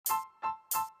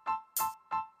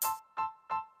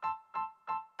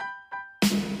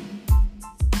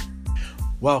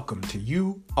Welcome to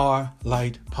You Are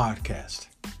Light podcast.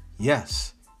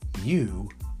 Yes, you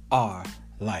are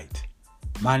light.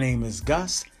 My name is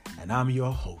Gus, and I'm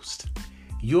your host.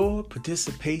 Your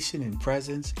participation and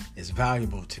presence is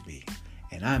valuable to me,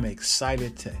 and I'm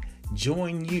excited to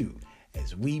join you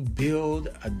as we build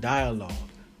a dialogue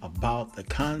about the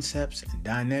concepts and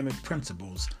dynamic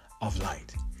principles of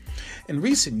light. In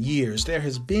recent years, there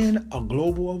has been a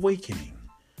global awakening.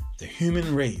 The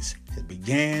human race has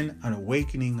began an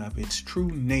awakening of its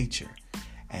true nature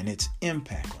and its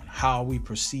impact on how we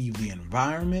perceive the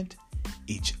environment,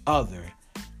 each other,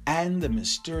 and the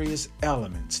mysterious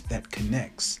elements that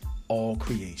connects all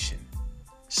creation.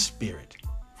 Spirit.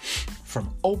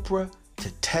 From Oprah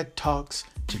to TED Talks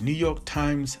to New York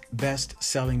Times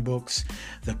best-selling books,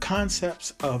 the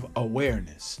concepts of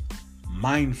awareness,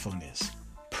 mindfulness,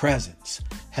 presence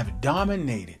have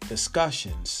dominated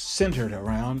discussions centered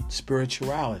around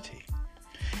spirituality.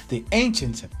 The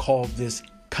ancients have called this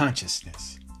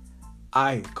consciousness.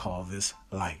 I call this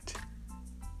light.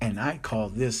 And I call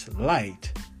this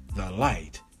light the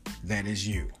light that is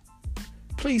you.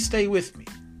 Please stay with me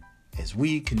as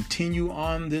we continue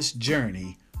on this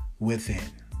journey within.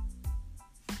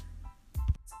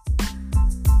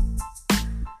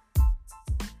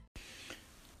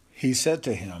 He said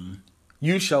to him,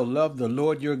 "You shall love the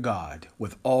Lord your God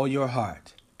with all your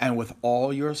heart and with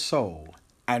all your soul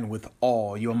and with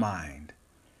all your mind."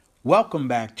 Welcome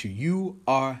back to You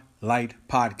Are Light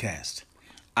podcast.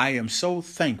 I am so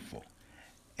thankful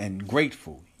and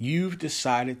grateful you've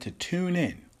decided to tune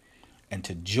in and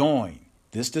to join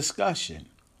this discussion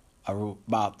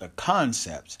about the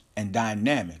concepts and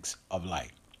dynamics of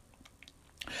light.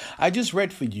 I just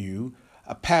read for you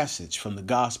a passage from the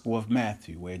Gospel of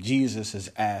Matthew where Jesus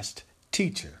is asked,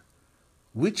 "Teacher,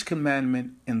 which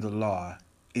commandment in the law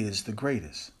is the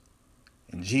greatest?"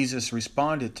 And Jesus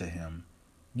responded to him,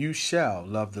 "You shall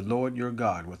love the Lord your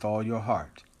God with all your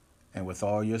heart and with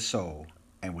all your soul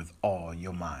and with all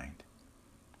your mind."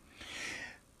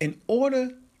 In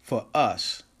order for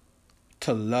us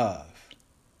to love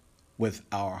with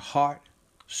our heart,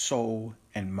 soul,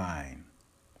 and mind,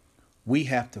 we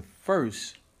have to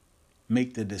first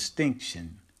make the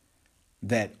distinction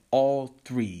that all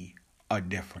three are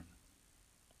different.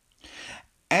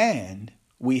 And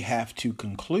we have to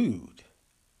conclude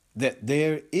that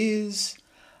there is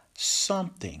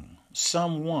someone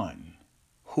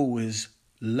who is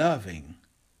loving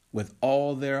with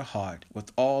all their heart,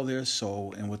 with all their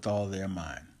soul, and with all their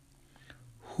mind.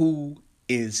 Who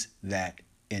is that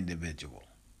individual?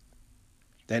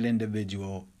 That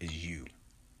individual is you.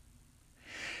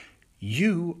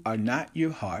 You are not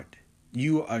your heart,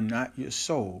 you are not your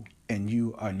soul, and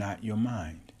you are not your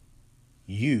mind.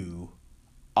 You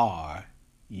are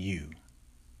you.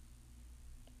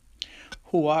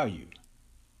 Who are you?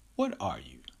 What are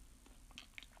you?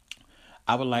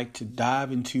 I would like to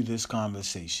dive into this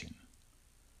conversation.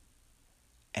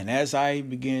 And as I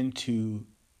begin to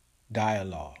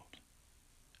dialogue,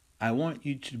 I want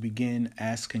you to begin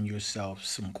asking yourself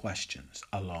some questions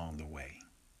along the way.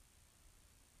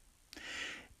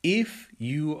 If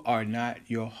you are not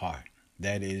your heart,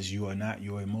 that is, you are not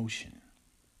your emotion,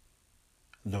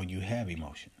 though you have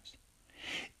emotions.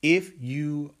 If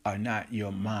you are not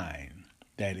your mind,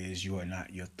 that is, you are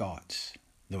not your thoughts,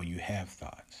 though you have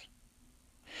thoughts.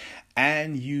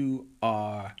 And you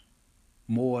are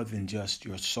more than just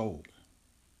your soul,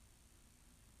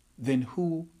 then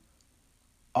who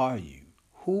are you?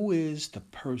 Who is the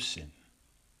person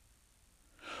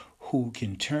who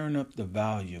can turn up the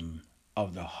volume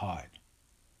of the heart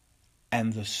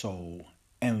and the soul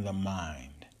and the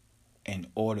mind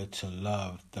in order to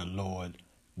love the Lord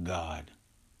God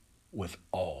with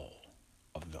all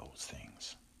of those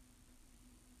things?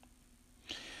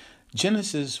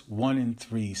 Genesis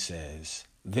 1:3 says,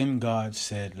 "Then God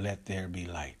said, 'Let there be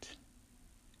light.'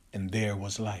 And there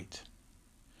was light."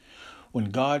 When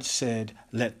God said,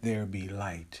 "Let there be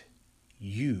light,"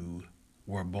 you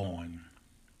were born.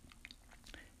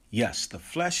 Yes, the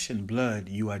flesh and blood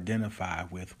you identify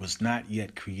with was not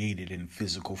yet created in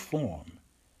physical form.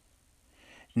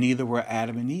 Neither were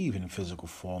Adam and Eve in physical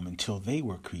form until they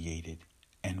were created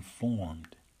and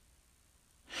formed.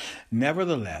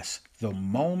 Nevertheless, the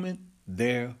moment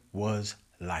there was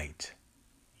light,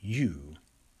 you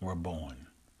were born.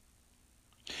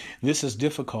 This is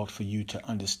difficult for you to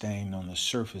understand on the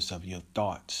surface of your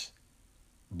thoughts,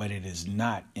 but it is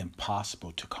not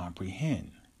impossible to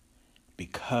comprehend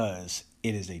because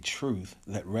it is a truth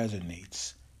that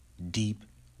resonates deep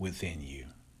within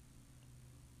you.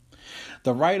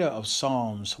 The writer of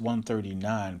Psalms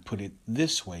 139 put it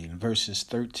this way in verses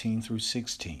 13 through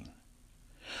 16.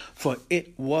 For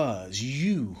it was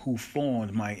you who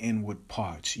formed my inward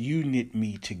parts. You knit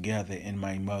me together in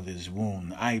my mother's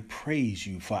womb. I praise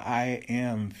you, for I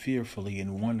am fearfully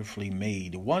and wonderfully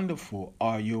made. Wonderful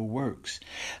are your works,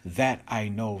 that I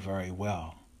know very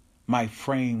well. My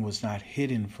frame was not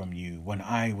hidden from you when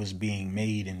I was being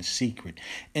made in secret,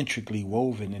 intricately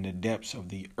woven in the depths of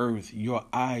the earth. Your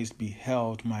eyes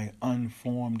beheld my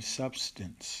unformed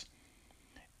substance.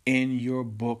 In your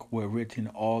book were written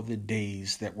all the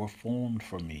days that were formed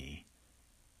for me,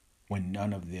 when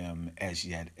none of them as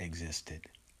yet existed.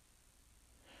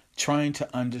 Trying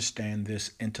to understand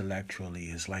this intellectually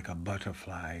is like a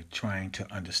butterfly trying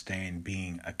to understand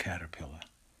being a caterpillar.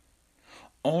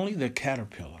 Only the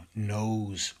caterpillar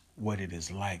knows what it is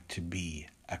like to be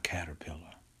a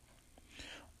caterpillar.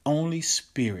 Only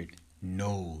spirit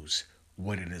knows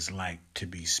what it is like to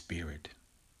be spirit.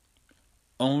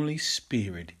 Only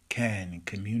spirit can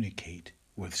communicate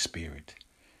with spirit.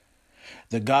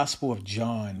 The Gospel of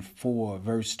John 4,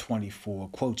 verse 24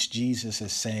 quotes Jesus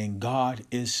as saying, God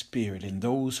is spirit, and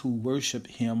those who worship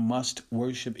him must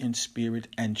worship in spirit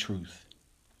and truth.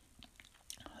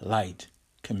 Light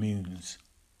communes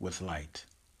with light.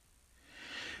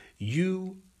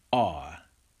 You are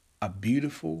a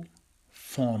beautiful,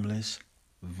 formless,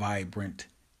 vibrant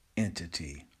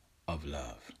entity of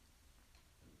love.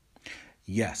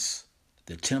 Yes,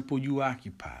 the temple you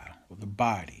occupy, or the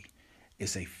body,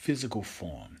 is a physical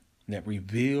form that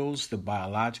reveals the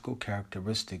biological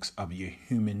characteristics of your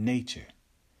human nature.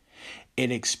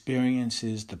 It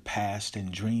experiences the past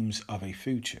and dreams of a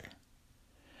future.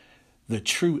 The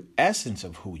true essence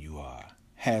of who you are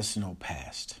has no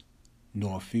past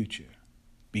nor future,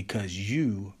 because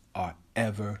you are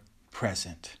ever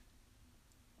present.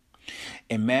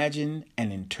 Imagine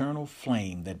an internal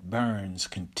flame that burns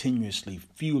continuously,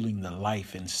 fueling the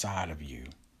life inside of you.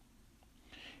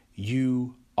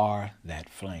 You are that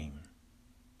flame.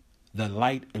 The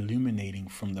light illuminating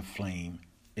from the flame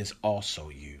is also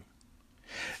you.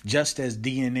 Just as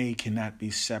DNA cannot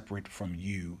be separate from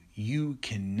you, you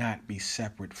cannot be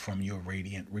separate from your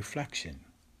radiant reflection.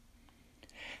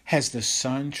 Has the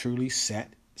sun truly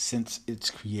set since its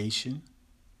creation?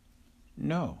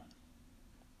 No.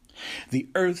 The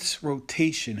Earth's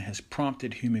rotation has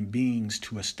prompted human beings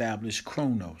to establish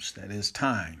chronos, that is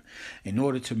time, in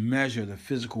order to measure the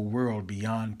physical world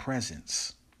beyond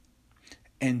presence.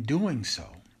 In doing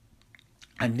so,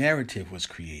 a narrative was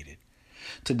created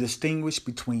to distinguish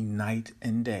between night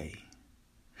and day.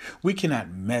 We cannot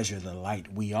measure the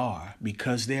light we are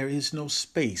because there is no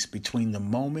space between the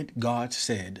moment God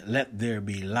said, "Let there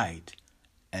be light,"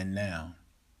 and now.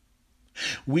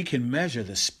 We can measure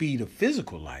the speed of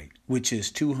physical light, which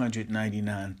is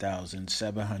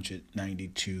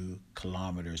 299,792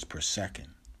 kilometers per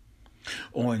second,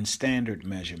 or in standard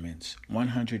measurements,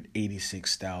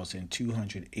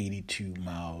 186,282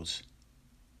 miles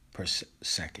per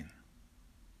second.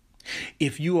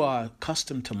 If you are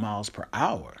accustomed to miles per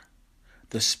hour,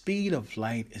 the speed of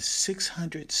light is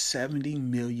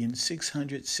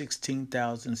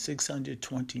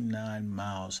 670,616,629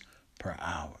 miles per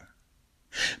hour.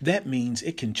 That means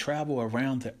it can travel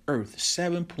around the earth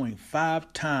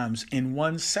 7.5 times in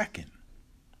 1 second.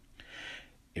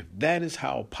 If that is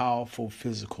how powerful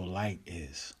physical light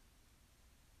is,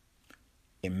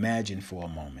 imagine for a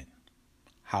moment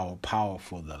how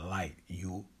powerful the light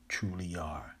you truly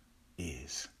are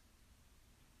is.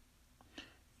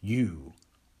 You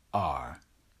are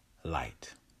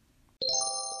light.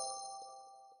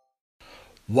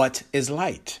 What is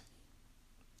light?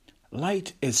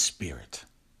 Light is spirit.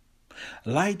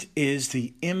 Light is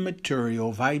the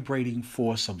immaterial vibrating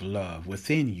force of love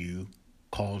within you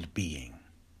called being.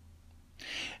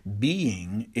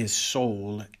 Being is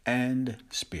soul and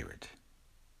spirit.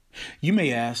 You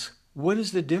may ask, what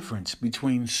is the difference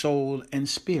between soul and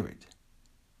spirit?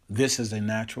 This is a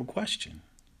natural question.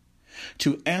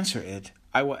 To answer it,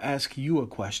 I will ask you a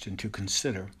question to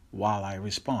consider while I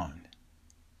respond.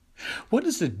 What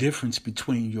is the difference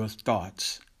between your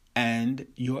thoughts and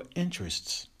your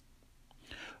interests?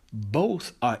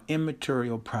 Both are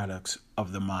immaterial products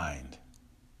of the mind.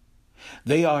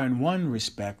 They are in one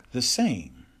respect the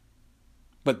same,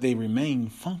 but they remain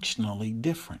functionally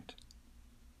different.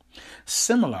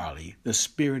 Similarly, the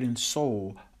spirit and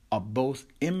soul are both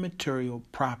immaterial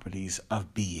properties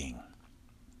of being.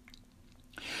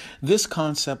 This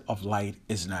concept of light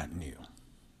is not new.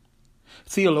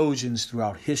 Theologians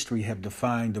throughout history have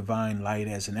defined divine light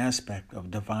as an aspect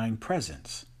of divine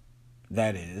presence.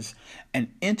 That is,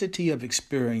 an entity of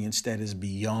experience that is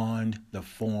beyond the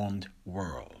formed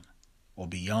world or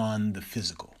beyond the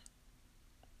physical.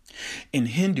 In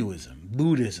Hinduism,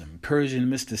 Buddhism, Persian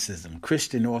mysticism,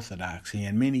 Christian orthodoxy,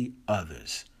 and many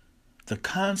others, the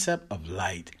concept of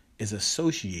light is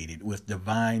associated with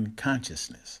divine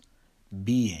consciousness,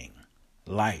 being,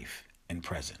 life, and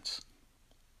presence.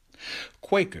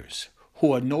 Quakers,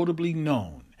 who are notably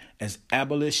known as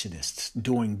abolitionists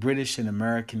during British and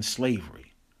American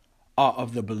slavery, are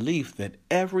of the belief that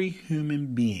every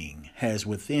human being has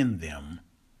within them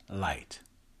light.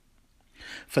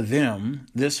 For them,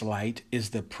 this light is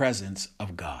the presence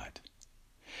of God.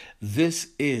 This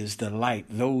is the light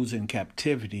those in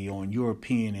captivity on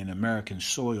European and American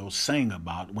soil sang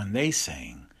about when they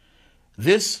sang,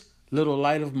 "This little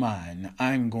light of mine,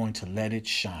 I'm going to let it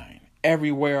shine.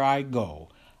 Everywhere I go,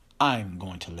 I'm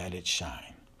going to let it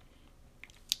shine."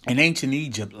 In ancient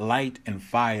Egypt, light and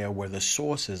fire were the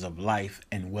sources of life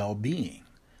and well-being.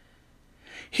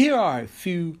 Here are a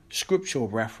few scriptural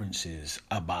references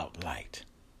about light.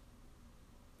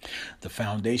 The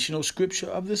foundational scripture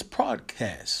of this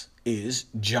podcast is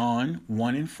John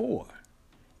 1:4.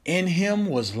 In him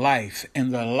was life,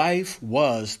 and the life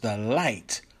was the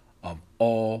light of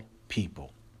all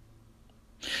people.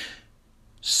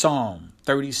 Psalm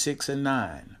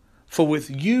 36:9. For with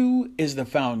you is the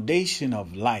foundation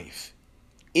of life.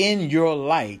 In your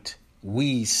light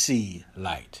we see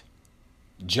light.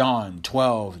 John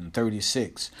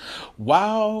 12:36.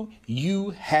 While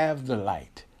you have the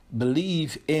light,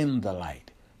 believe in the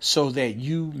light, so that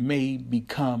you may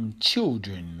become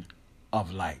children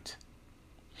of light.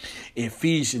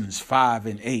 Ephesians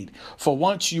 5:8. For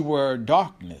once you were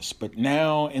darkness, but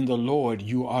now in the Lord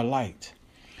you are light.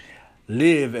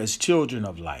 Live as children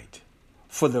of light.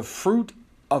 For the fruit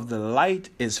of the light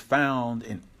is found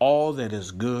in all that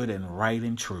is good and right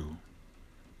and true.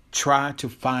 Try to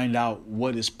find out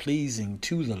what is pleasing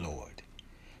to the Lord.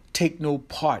 Take no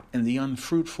part in the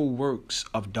unfruitful works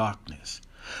of darkness,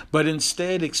 but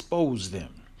instead expose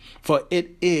them. For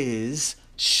it is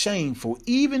shameful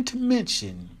even to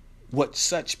mention what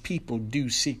such people do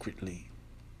secretly.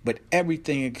 But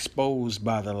everything exposed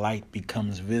by the light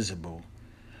becomes visible.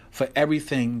 For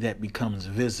everything that becomes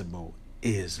visible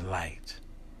is light.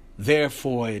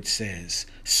 Therefore it says,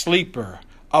 "Sleeper,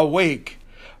 awake,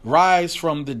 rise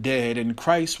from the dead, and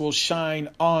Christ will shine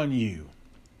on you."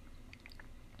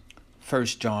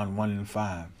 1 John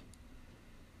 1:5.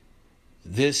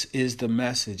 This is the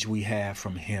message we have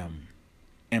from him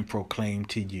and proclaim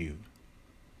to you,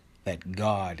 that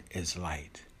God is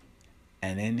light,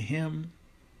 and in him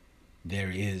there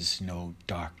is no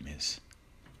darkness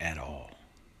at all.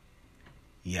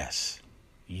 Yes,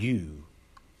 you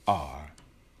are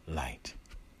light.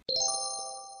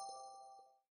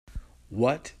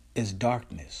 What is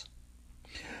darkness?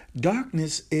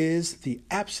 Darkness is the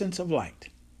absence of light.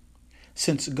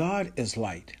 Since God is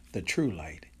light, the true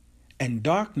light, and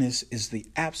darkness is the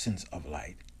absence of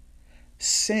light,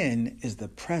 sin is the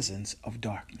presence of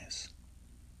darkness.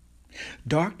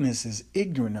 Darkness is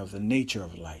ignorant of the nature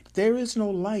of light. There is no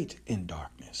light in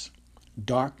darkness.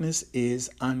 Darkness is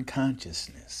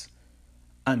unconsciousness.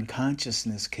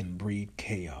 Unconsciousness can breed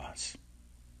chaos,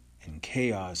 and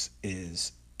chaos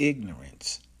is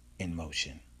ignorance in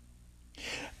motion.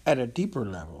 At a deeper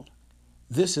level,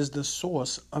 this is the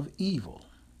source of evil,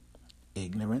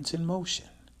 ignorance in motion.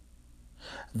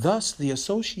 Thus, the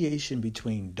association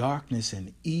between darkness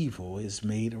and evil is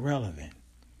made relevant.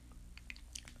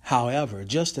 However,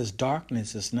 just as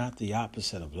darkness is not the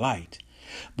opposite of light,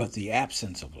 but the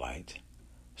absence of light,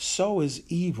 so is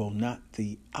evil not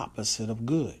the opposite of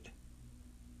good,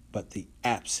 but the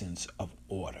absence of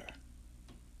order.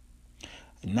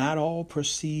 Not all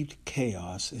perceived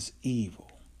chaos is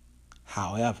evil.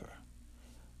 However,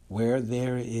 where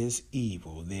there is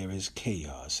evil, there is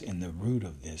chaos, and the root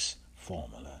of this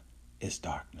formula is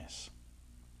darkness.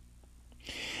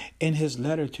 In his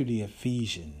letter to the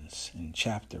Ephesians, in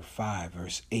chapter 5,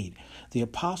 verse 8, the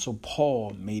Apostle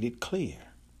Paul made it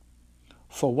clear.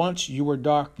 For once you were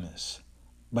darkness,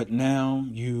 but now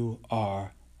you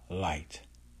are light.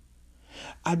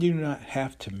 I do not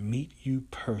have to meet you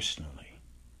personally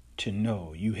to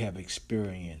know you have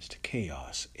experienced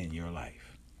chaos in your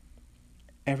life.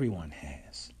 Everyone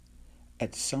has,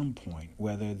 at some point,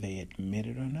 whether they admit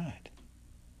it or not.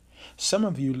 Some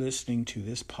of you listening to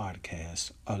this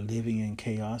podcast are living in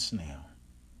chaos now.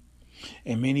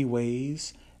 In many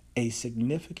ways, a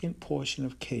significant portion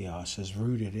of chaos is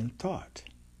rooted in thought.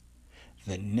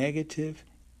 The negative,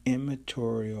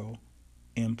 immaterial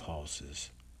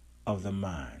impulses of the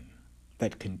mind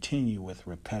that continue with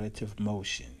repetitive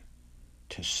motion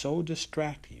to so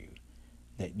distract you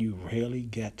that you rarely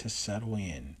get to settle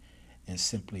in and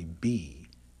simply be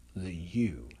the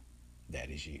you that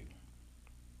is you.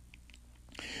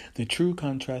 The true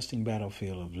contrasting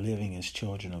battlefield of living as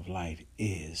children of light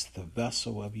is the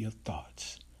vessel of your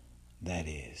thoughts, that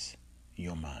is,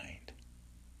 your mind.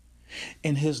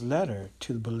 In his letter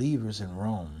to the believers in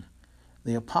Rome,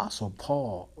 the Apostle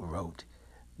Paul wrote,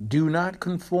 "Do not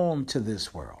conform to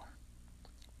this world,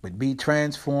 but be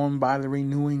transformed by the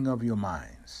renewing of your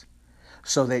minds,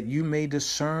 so that you may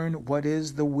discern what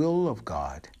is the will of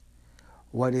God,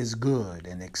 what is good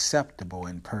and acceptable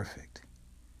and perfect."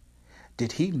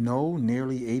 Did he know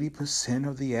nearly 80%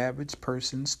 of the average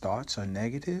person's thoughts are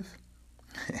negative?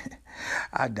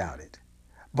 I doubt it.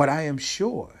 But I am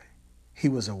sure he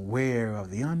was aware of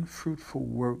the unfruitful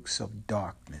works of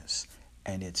darkness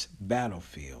and its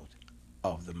battlefield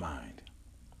of the mind.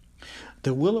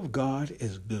 The will of God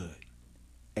is good,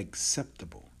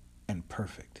 acceptable, and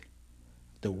perfect.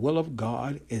 The will of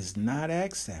God is not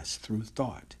accessed through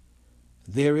thought.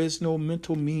 There is no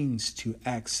mental means to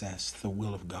access the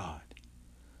will of God.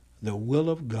 The will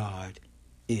of God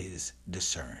is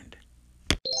discerned.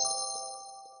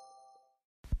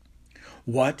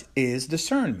 What is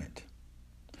discernment?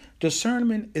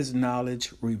 Discernment is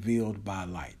knowledge revealed by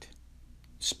light,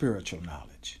 spiritual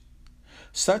knowledge.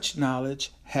 Such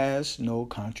knowledge has no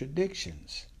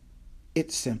contradictions.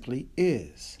 It simply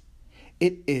is.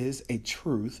 It is a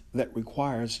truth that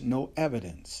requires no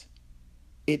evidence.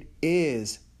 It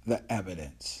is the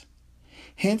evidence.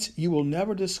 Hence, you will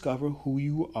never discover who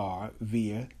you are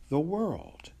via the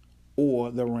world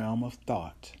or the realm of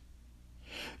thought.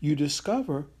 You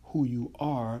discover who you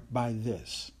are by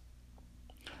this: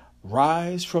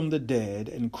 rise from the dead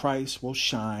and Christ will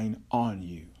shine on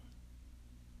you.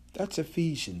 That's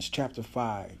Ephesians chapter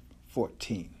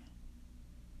 5:14.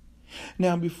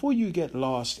 Now, before you get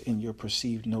lost in your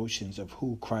perceived notions of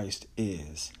who Christ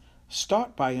is,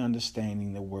 start by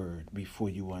understanding the word before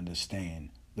you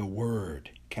understand the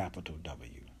word, capital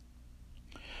W.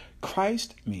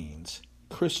 Christ means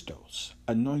Christos,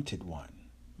 anointed one,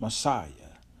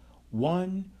 Messiah,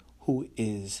 one who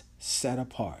is set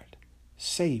apart,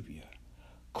 Savior.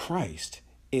 Christ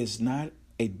is not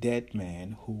a dead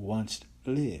man who once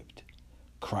lived.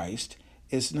 Christ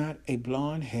is not a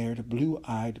blonde-haired,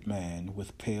 blue-eyed man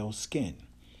with pale skin.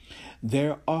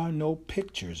 There are no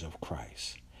pictures of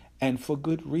Christ, and for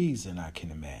good reason, I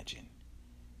can imagine.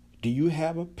 Do you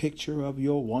have a picture of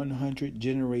your 100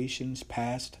 generations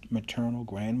past maternal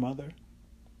grandmother?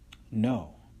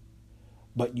 No.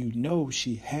 But you know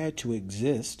she had to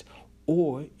exist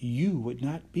or you would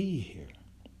not be here.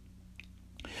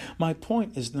 My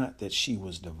point is not that she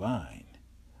was divine,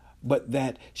 but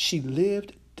that she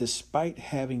lived despite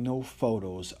having no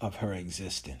photos of her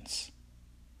existence.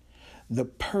 The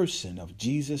person of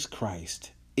Jesus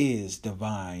Christ is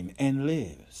divine and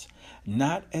lives,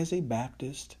 not as a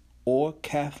Baptist or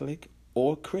Catholic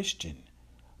or Christian,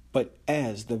 but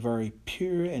as the very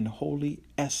pure and holy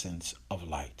essence of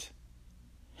light.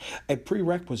 A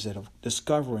prerequisite of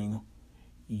discovering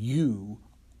you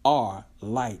are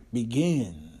light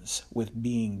begins with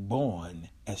being born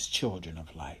as children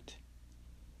of light.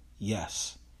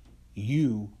 Yes,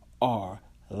 you are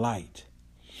light.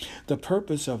 The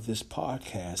purpose of this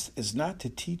podcast is not to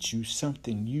teach you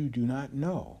something you do not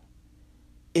know.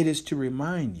 It is to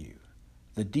remind you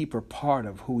the deeper part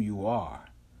of who you are,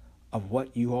 of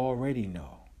what you already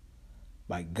know,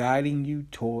 by guiding you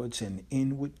towards an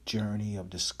inward journey of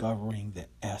discovering the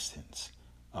essence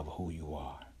of who you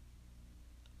are.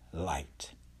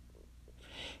 Light.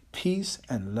 Peace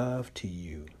and love to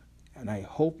you, and I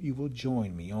hope you will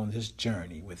join me on this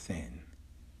journey within.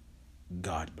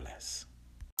 God bless.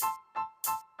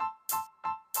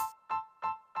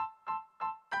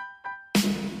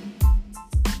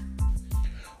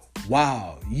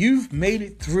 Wow, you've made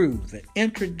it through the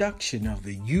introduction of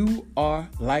the You Are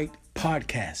Light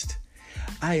podcast.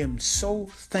 I am so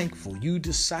thankful you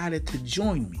decided to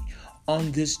join me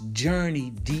on this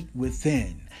journey deep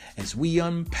within as we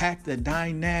unpack the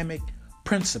dynamic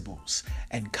principles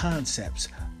and concepts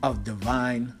of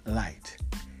divine light.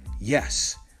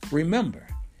 Yes, remember,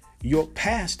 your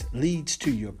past leads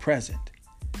to your present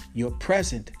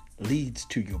leads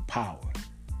to your power,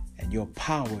 and your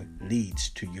power leads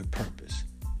to your purpose.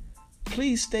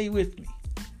 Please stay with me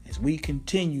as we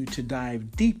continue to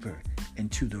dive deeper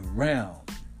into the realm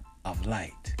of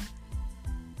light.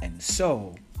 And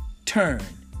so, turn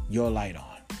your light on.